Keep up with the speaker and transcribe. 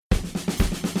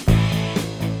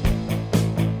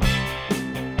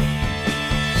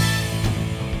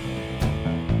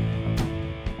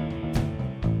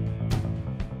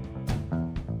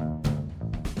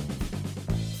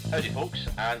Howdy folks,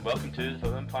 and welcome to the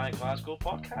Film Planet Glasgow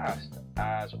podcast.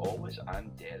 As always, I'm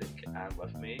Derek, and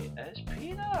with me is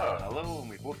Peter. Hello, and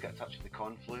we both got in touch with the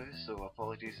con flu, so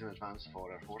apologies in advance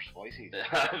for our hoarse voices.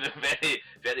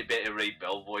 very better right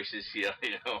Bill voices here,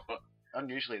 you know.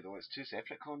 Unusually though, it's two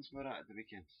separate cons we were at the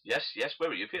weekend. Yes, where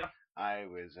were you, Peter? I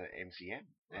was at MCM,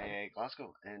 Right.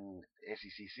 Glasgow, in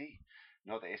SECC.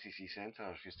 Not the SEC Centre,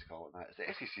 I used to call it that, it's the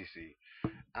SECC.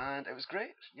 And it was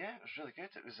great, yeah, it was really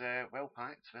good. It was well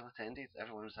packed, well attended,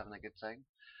 everyone was having a good time.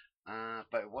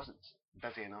 But it wasn't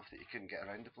busy enough that you couldn't get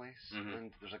around the place. And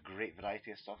there's a great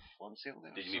variety of stuff on sale there.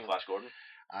 Did you meet Flash Gordon?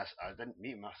 I didn't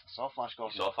meet him, I saw Flash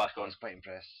Gordon. You saw Flash I Gordon? was quite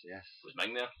impressed, yes. Was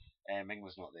Ming there? Ming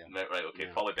was not there. Right, okay,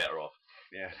 No. probably better off.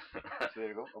 Yeah, so there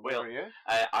we go. Well, where were you?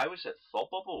 I was at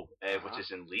Thought Bubble, Uh-huh. which is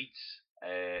in Leeds,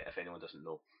 if anyone doesn't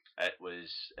know.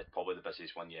 It's probably the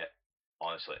busiest one yet.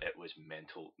 Honestly, it was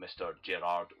mental. Mr.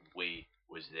 Gerard Way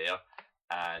was there,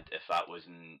 and if that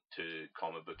wasn't too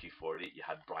comic booky for it, you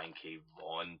had Brian K.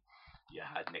 Vaughan, you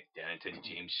had Nick Derrington,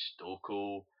 James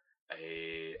Stokoe,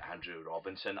 Andrew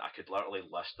Robinson. I could literally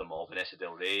list them all. Vanessa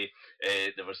Del Rey.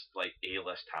 There was like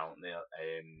A-list talent there.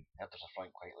 There's a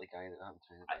Frank Whiteley guy that happened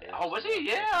to me. Oh, was he?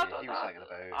 Yeah, he was hanging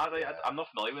about. Right, I'm not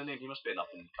familiar with him. He must be an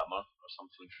up-and-comer or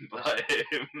something.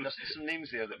 There's some names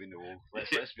there that we know.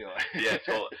 Let's be honest. Yeah,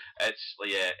 totally. It's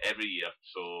every year.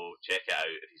 So check it out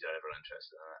if you're ever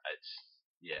interested in it. It's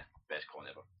best con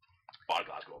ever. Bar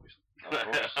Glasgow, obviously. Of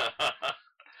course.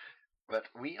 But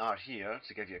we are here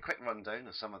to give you a quick rundown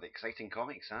of some of the exciting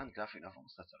comics and graphic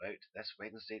novels that are out this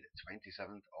Wednesday, the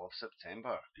 27th of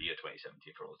September. The year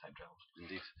 2017 for all the time travels.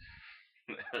 Indeed.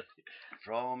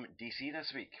 From DC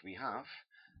this week, we have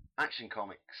Action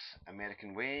Comics,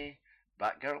 American Way,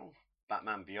 Batgirl,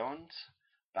 Batman Beyond,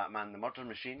 Batman the Murder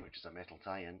Machine, which is a metal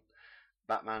tie-in,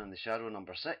 Batman in the Shadow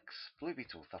number 6, Blue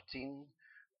Beetle 13,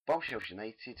 Bombshells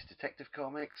United, Detective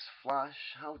Comics,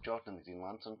 Flash, Hal Jordan and the Green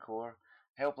Lantern Corps,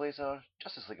 Hellblazer,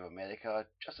 Justice League of America,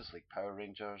 Justice League Power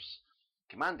Rangers,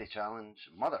 Commandy Challenge,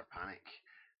 Mother Panic,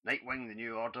 Nightwing the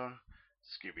New Order,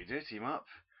 Scooby-Doo Team Up,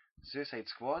 Suicide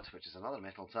Squad, which is another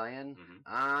metal tie-in,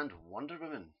 and Wonder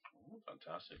Woman. Oh,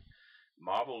 fantastic.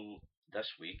 Marvel this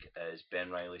week is Ben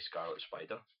Reilly Scarlet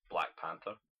Spider, Black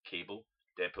Panther, Cable,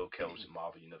 Deadpool kills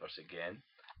Marvel Universe again,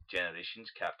 Generations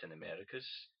Captain America's,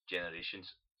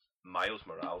 Generations Miles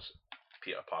Morales,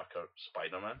 Peter Parker,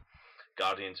 Spider-Man,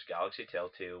 Guardians of the Galaxy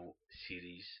Telltale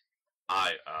series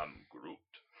I Am Groot,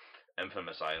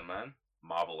 Infamous Iron Man,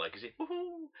 Marvel Legacy,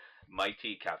 woohoo!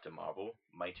 Mighty Captain Marvel,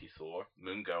 Mighty Thor,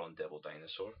 Moon Girl and Devil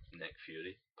Dinosaur, Nick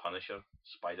Fury, Punisher,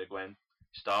 Spider-Gwen,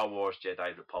 Star Wars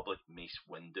Jedi Republic, Mace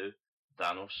Windu,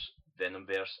 Thanos,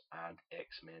 Venomverse, and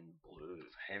X-Men Blue.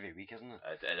 It's a heavy week, isn't it?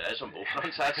 It is on both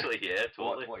fronts, actually, yeah,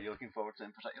 totally. What are you looking forward to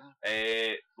in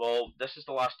particular? Well, this is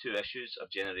the last two issues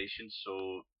of Generations,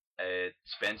 so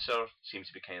Spencer seems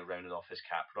to be kind of rounding off his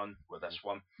cap run with this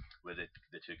one, with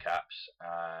the two caps.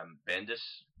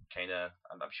 Bendis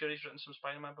I'm sure he's written some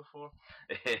Spider-Man before.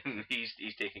 he's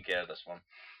taking care of this one,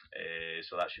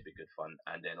 so that should be good fun.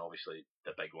 And then obviously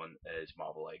the big one is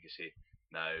Marvel Legacy.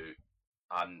 Now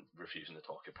I'm refusing to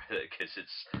talk about it because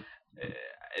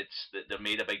they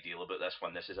made a big deal about this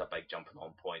one. This is a big jumping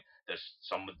on point. There's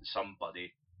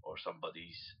somebody or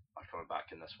somebody's are coming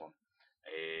back in this one.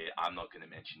 I'm not going to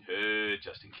mention who,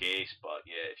 just in case, but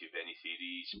yeah, if you've any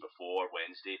theories before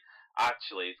Wednesday,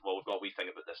 actually, well, we've got a wee thing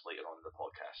about this later on in the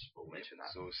podcast, we'll mention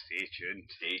that. So stay tuned.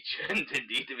 Stay tuned,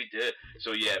 indeed, we do.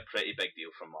 So yeah, pretty big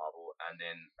deal from Marvel, and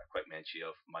then a quick mention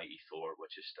of Mighty Thor,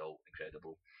 which is still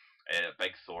incredible.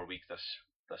 Big Thor week this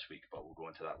week, but we'll go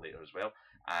into that later as well.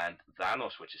 And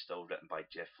Thanos, which is still written by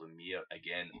Jeff Lemire,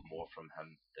 again, more from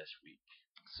him this week.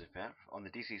 Superb. On the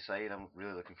DC side, I'm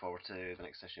really looking forward to the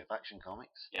next issue of Action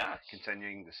Comics. Yeah.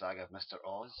 Continuing the saga of Mr.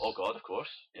 Oz. Oh God, of course.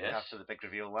 Yes. After the big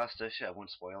reveal last issue, I won't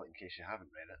spoil it in case you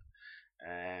haven't read it.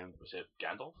 Was it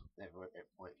Gandalf?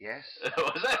 Yes.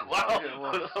 Was it? Wow. It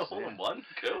was, all in one.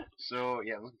 Cool. So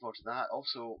yeah, looking forward to that.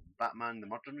 Also, Batman the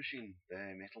Murder Machine,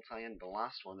 the metal tie-in, the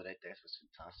last one, the Red Death, was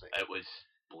fantastic. It was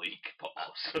bleak, but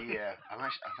awesome. Yeah, I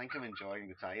think I'm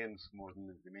enjoying the tie-ins more than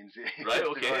the main series. Right,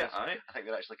 okay, aye. I think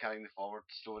they're actually carrying the forward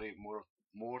story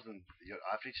more than your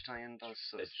average tie-in does,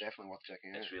 so it's definitely worth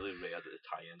checking out. It's really rare that the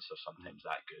tie-ins are sometimes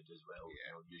that good as well.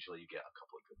 Yeah. Usually you get a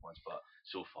couple of good ones, but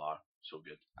so far, so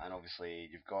good. And obviously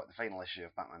you've got the final issue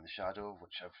of Batman the Shadow,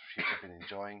 which I've been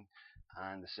enjoying,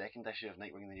 and the second issue of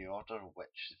Nightwing the New Order,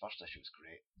 which the first issue was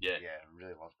great. Yeah. Yeah,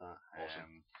 really loved that.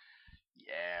 Awesome.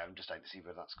 Yeah, I'm just out to see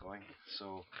where that's going.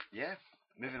 So, yeah,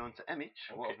 moving on to Image.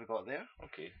 Okay. What have we got there?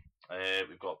 Okay.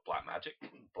 We've got Black Magic,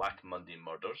 Black Monday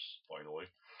Murders, finally,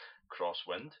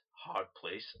 Crosswind, Hard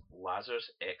Place, Lazarus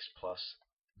X Plus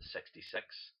 66,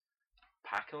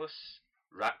 Paculus,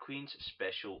 Rat Queen's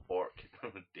Special Orc,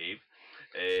 Dave,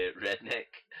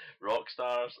 Redneck,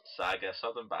 Rockstars, Saga,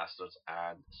 Southern Bastards,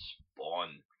 and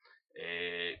Spawn.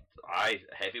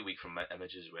 Heavy week from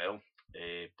Image as well.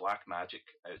 Black Magic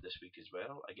out this week as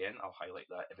well. Again, I'll highlight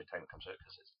that every time it comes out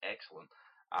because it's excellent.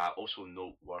 Also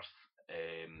noteworth,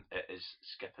 it is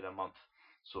skipping a month,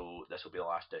 so this will be the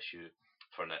last issue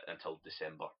for until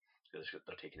December.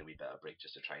 They're taking a wee bit of a break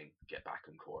just to try and get back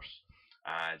on course.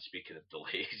 And speaking of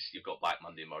delays, you've got Black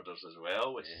Monday Murders as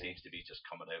well, which seems to be just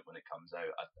coming out when it comes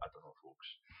out. I don't know, folks.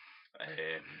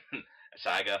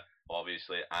 Saga,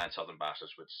 obviously, and Southern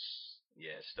Bastards, which,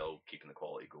 still keeping the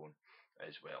quality going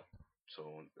as well.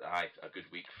 So, a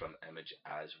good week from Image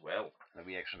as well. And a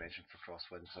wee extra mention for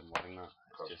Crosswinds. I'm loving that.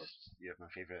 You're my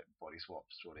favourite body swap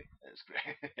story. It's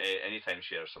great. Anytime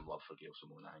share some love for Gail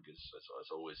Simone, I think it's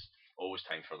always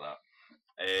time for that.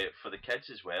 For the kids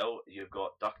as well, you've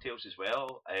got DuckTales as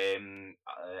well. I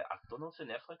don't know if the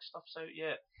Netflix stuff's out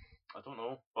yet. I don't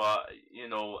know, but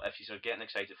if you're getting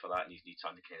excited for that and you need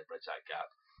something to kind of bridge that gap,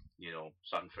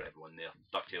 something for everyone there.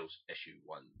 DuckTales issue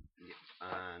 1. Yep.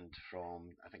 And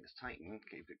from, I think it's Titan,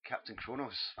 Captain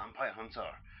Kronos, Vampire Hunter,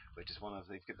 which is one of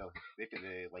they've got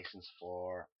the license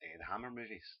for the Hammer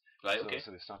movies. Right. Okay.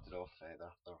 So they started off their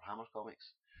Hammer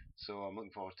comics. So I'm looking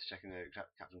forward to checking out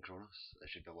Captain Kronos. It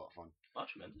should be a lot of fun. Oh,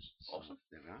 tremendous. So, awesome.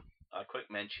 There we are. A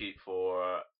quick mention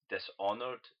for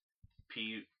Dishonored,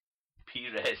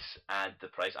 P-Res and The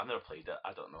Price. I've never played it.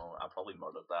 I don't know. I probably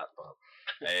murdered that. But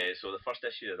so the first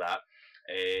issue of that.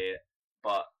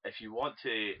 But if you want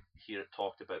to hear it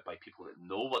talked about by people that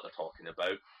know what they're talking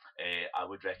about, I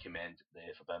would recommend the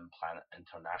Forbidden Planet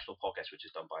International podcast, which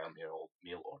is done by a mail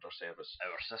order service.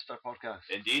 Our sister podcast.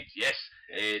 Indeed, yes.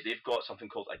 They've got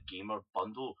something called a gamer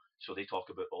bundle, so they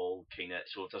talk about all kind of.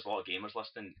 So if there's a lot of gamers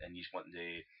listening, and you just want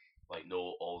to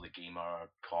know all the gamer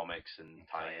comics and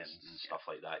tie-ins and stuff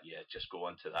like that, just go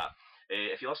onto that.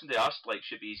 If you listen to us,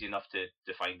 should be easy enough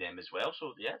to find them as well.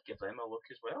 So give them a look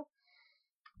as well.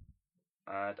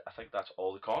 And I think that's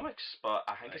all the comics, but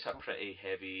I think it's a pretty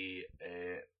heavy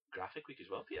graphic week as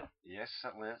well, Peter. Yes,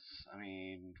 certainly is. I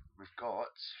mean, we've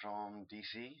got from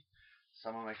DC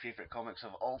some of my favourite comics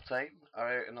of all time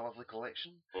are out in a lovely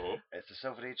collection. Uh-huh. It's the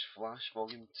Silver Age Flash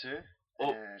Volume 2.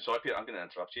 Oh, sorry, Peter, I'm going to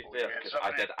interrupt you there because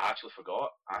I did actually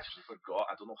forgot. I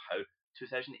don't know how.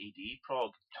 2000 AD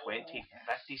Prog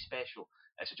 2050 special.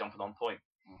 It's a jumping on point.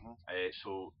 Mm-hmm.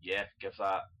 So give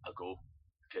that a go.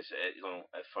 Because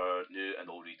for new and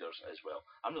old readers as well.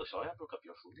 I'm really sorry I broke up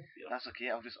your flow there, Peter. That's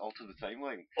okay. I'll just alter the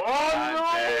timeline. Oh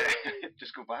no!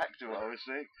 Just go back to what I was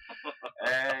saying.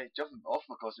 Jumping off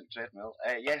my cosmic treadmill.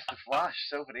 Yes, The Flash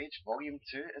Silver Age Volume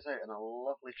 2 is out in a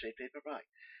lovely trade paperback.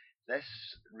 This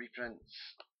reprints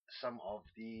some of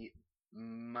the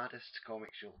maddest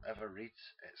comics you'll ever read.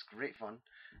 It's great fun.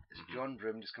 It's John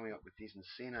Broome just coming up with these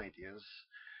insane ideas.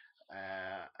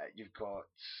 You've got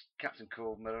Captain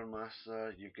Cold, Mirror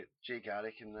Master, you've got Jay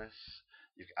Garrick in this,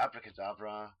 you've got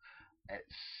Abracadabra.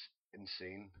 It's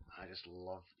insane. I just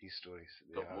love these stories.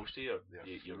 Got most of your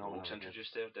rogues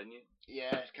introduced there, didn't you?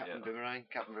 Yeah, Captain Boomerang.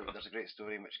 There's a great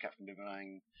story in which Captain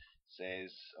Boomerang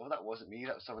says, "Oh, that wasn't me,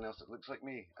 that was someone else that looks like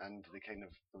me," and they kind of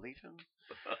believe him.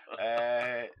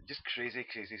 Just crazy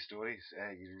stories.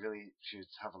 You really should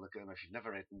have a look at them. If you've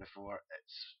never read them before,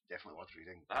 it's definitely worth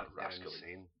reading. That rascal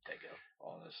insane digger,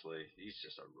 honestly, he's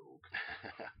just a rogue.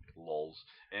 Lols.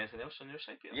 Anything else on your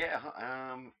side, Peter? Yeah,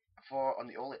 on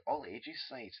the all ages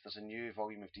side, there's a new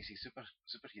volume of DC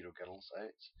Superhero Girls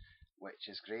out, which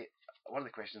is great. One of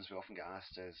the questions we often get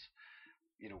asked is,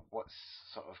 what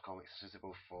sort of comics are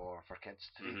suitable for kids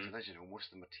to read? And as you know,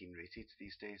 most of them are teen rated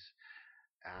these days,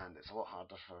 and it's a lot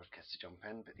harder for kids to jump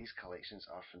in. But these collections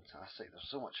are fantastic.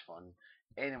 They're so much fun.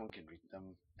 Anyone can read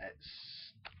them.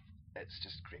 It's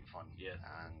just great fun. Yeah.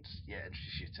 And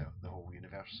introduce you to the whole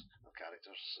universe of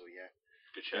characters. So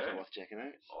good show. Worth checking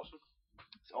out. Awesome.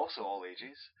 It's also all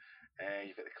ages.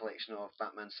 You've got the collection of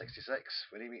Batman 66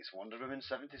 when he meets Wonder Woman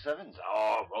 77.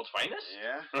 Oh, world's finest.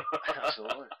 Yeah,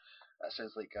 absolutely. That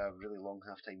sounds like a really long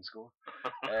half-time score.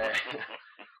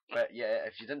 But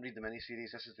if you didn't read the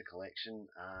miniseries, this is the collection,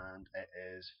 and it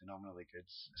is phenomenally good.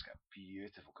 It's got a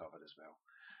beautiful cover as well.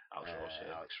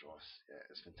 Alex Ross,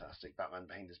 it's fantastic. Batman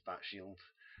behind his bat shield,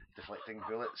 deflecting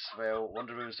bullets, while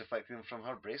Wonder Woman's deflecting them from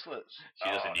her bracelets. She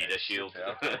doesn't need a shield.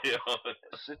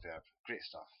 It's superb. Great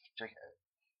stuff. Check it out.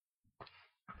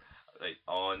 Right,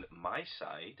 on my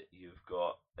side, you've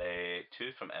got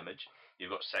 2 from Image.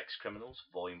 You've got Sex Criminals,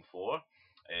 Volume 4.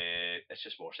 It's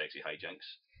just more sexy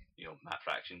hijinks. Matt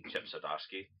Fraction, Chip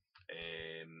Zdarsky.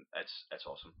 It's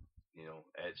awesome.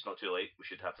 It's not too late. We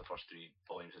should have the first 3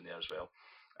 volumes in there as well.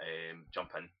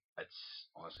 Jump in It's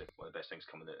honestly one of the best things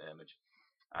coming out of Image.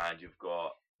 And you've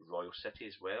got Royal City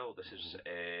as well. This is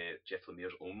Jeff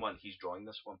Lemire's own one. He's drawing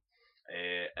this one.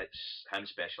 It's him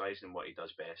specialising in what he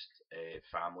does best: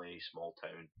 family, small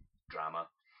town drama.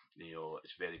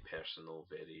 It's very personal,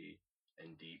 very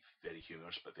in deep, very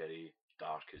humorous, but very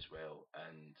dark as well.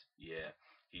 And yeah,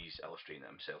 he's illustrating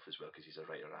it himself as well because he's a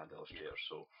writer and illustrator.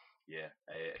 So yeah,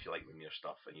 if you like Lemire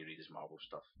stuff and you read his Marvel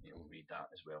stuff, read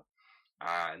that as well.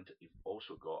 And you've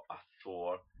also got a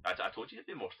Thor. I told you there'd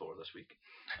be more Thor this week.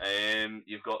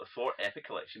 You've got the Thor Epic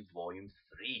Collection Volume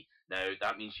 3. Now,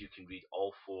 that means you can read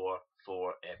all 4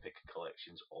 Thor Epic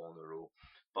Collections all in a row.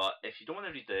 But if you don't want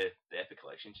to read the Epic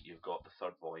Collections, you've got the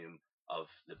 3rd volume of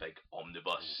the big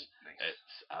omnibus. Nice.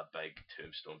 It's a big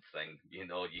tombstone thing. You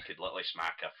could literally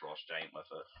smack a frost giant with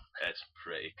it. It's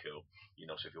pretty cool.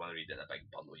 So if you want to read it in a big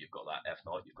bundle, you've got that. If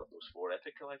not, you've got those 4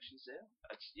 Epic Collections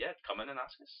there. Come in and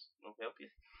ask us. We'll help you.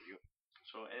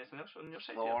 So anything else on your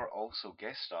side? Thor also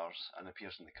guest stars and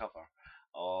appears on the cover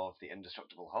of the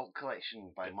Indestructible Hulk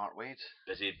collection by Mark Waid.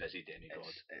 Busy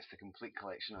demigod. It's the complete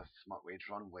collection of Mark Waid's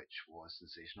run, which was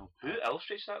sensational. Who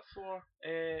illustrates that Thor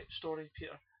story,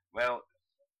 Peter? Well,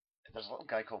 there's a little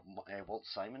guy called Walt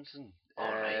Simonson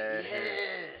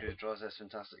who draws this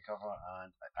fantastic cover,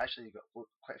 and actually you've got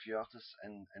quite a few artists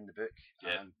in the book,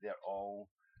 and they're all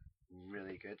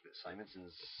really good, but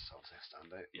Simonson's obviously a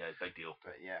standout. Yeah, big deal.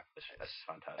 But yeah, it's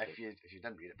fantastic. If you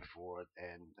didn't read it before,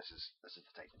 then this is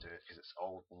the time to do it because it's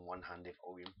all in one handy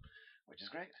volume, which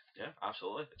is great. Yeah,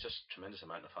 absolutely. It's just a tremendous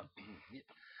amount of fun. Yep.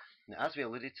 Now, as we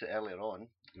alluded to earlier on,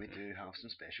 we do have some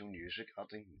special news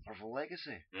regarding Marvel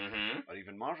Legacy, or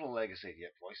even Marvel Legacy.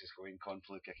 Yep, voices going,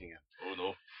 Conflu kicking in. Oh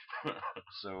no!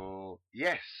 So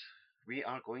yes, we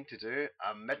are going to do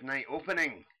a midnight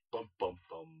opening. Bum, bum,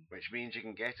 bum. Which means you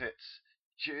can get it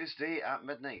Tuesday at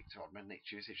midnight, or midnight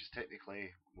Tuesday, which is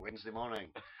technically Wednesday morning.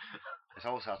 It's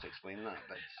always hard to explain that,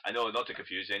 but I know, not to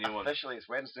confuse anyone. Officially, it's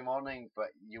Wednesday morning,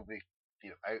 but you'll be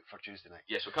out for Tuesday night.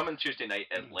 Yeah, so come in Tuesday night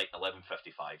at like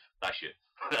 11:55. That's you.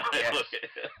 Yes.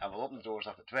 And we'll open the doors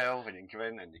up at 12, and you can come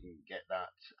in and you can get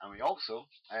that. And we also,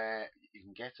 you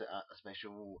can get it at a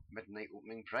special midnight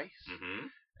opening price.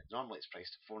 Normally it's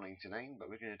priced at $4.99, but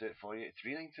we're going to do it for you at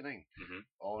 $3.99,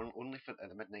 only for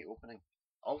the midnight opening.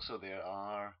 Also, there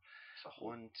are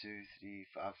 1, 2, 3,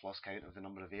 4. I've lost count of the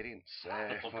number of variants for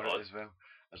it as well.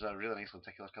 There's a really nice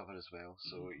lenticular cover as well.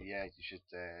 So yeah, you should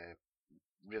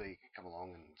really come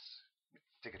along and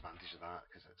take advantage of that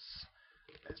because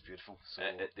it's beautiful. So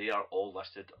they are all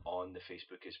listed on the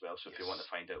Facebook as well. So if you want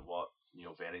to find out what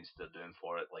variants they're doing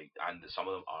for it, and some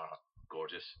of them are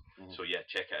gorgeous. So yeah,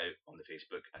 check it out on the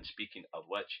Facebook. And speaking of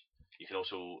which, you can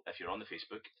also, if you're on the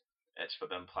Facebook, it's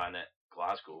Forbidden Planet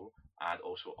Glasgow, and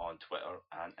also on Twitter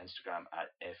and Instagram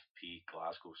at FP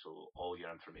Glasgow. So all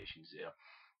your information's there.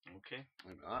 Okay.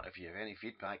 If you have any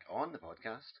feedback on the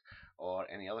podcast or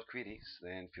any other queries,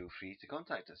 then feel free to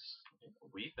contact us.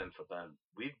 We've been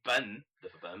the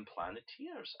Forbidden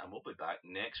Planeteers, and we'll be back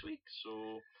next week.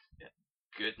 So yeah,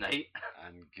 good night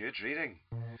and good reading.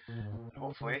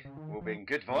 Hopefully, we'll be in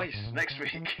good voice next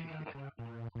week.